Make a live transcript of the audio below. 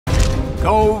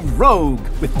Go rogue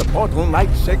with the Portal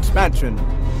Knights expansion.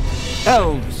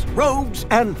 Elves, rogues,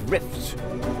 and rifts.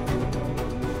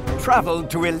 Travel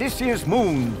to Elysia's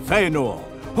moon, Faynore,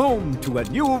 home to a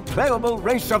new playable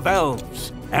race of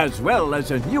elves, as well as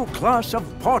a new class of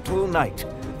Portal Knight,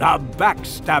 the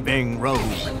Backstabbing Rogue.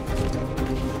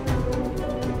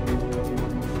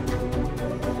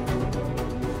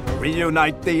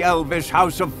 Reunite the elvish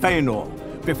house of Faynore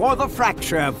before the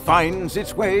fracture finds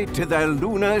its way to their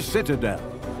lunar citadel.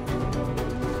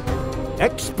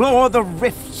 Explore the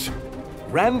rifts,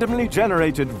 randomly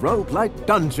generated roguelite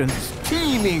dungeons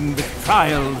teeming with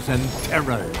trials and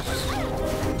terrors.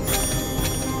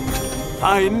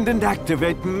 Find and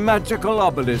activate magical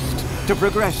obelisks to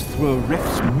progress through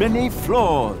Rift's many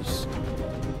floors.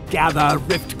 Gather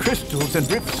Rift crystals and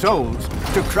Rift souls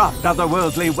to craft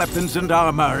otherworldly weapons and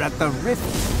armor at the Rift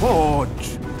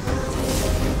Forge.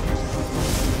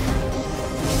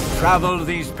 Travel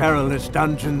these perilous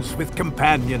dungeons with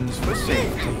companions for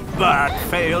safety, but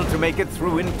fail to make it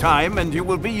through in time and you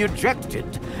will be ejected,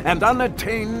 and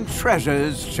unattained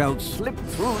treasures shall slip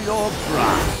through your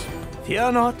grasp.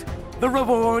 Fear not, the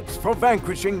rewards for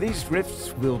vanquishing these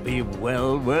rifts will be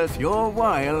well worth your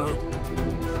while.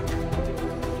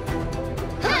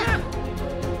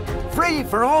 Free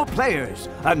for all players,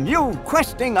 a new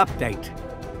questing update.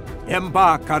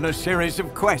 Embark on a series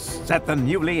of quests at the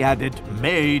newly added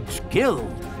Mage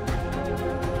Guild.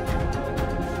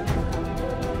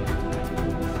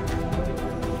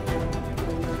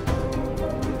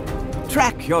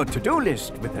 Track your to-do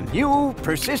list with a new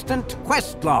persistent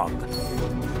quest log.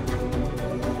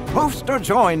 Host or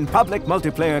join public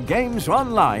multiplayer games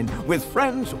online with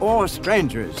friends or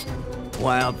strangers,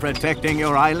 while protecting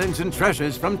your islands and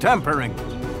treasures from tampering.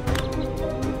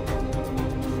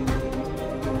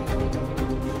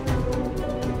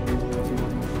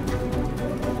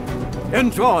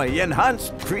 Enjoy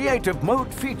enhanced creative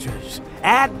mode features,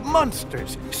 add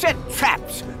monsters, set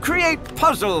traps, create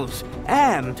puzzles,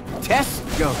 and test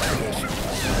your creations.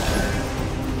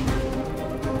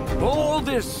 All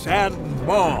this and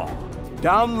more.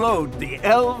 Download the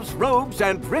Elves, Rogues,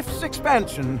 and Rifts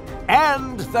expansion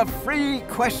and the free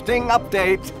questing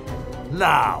update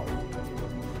now.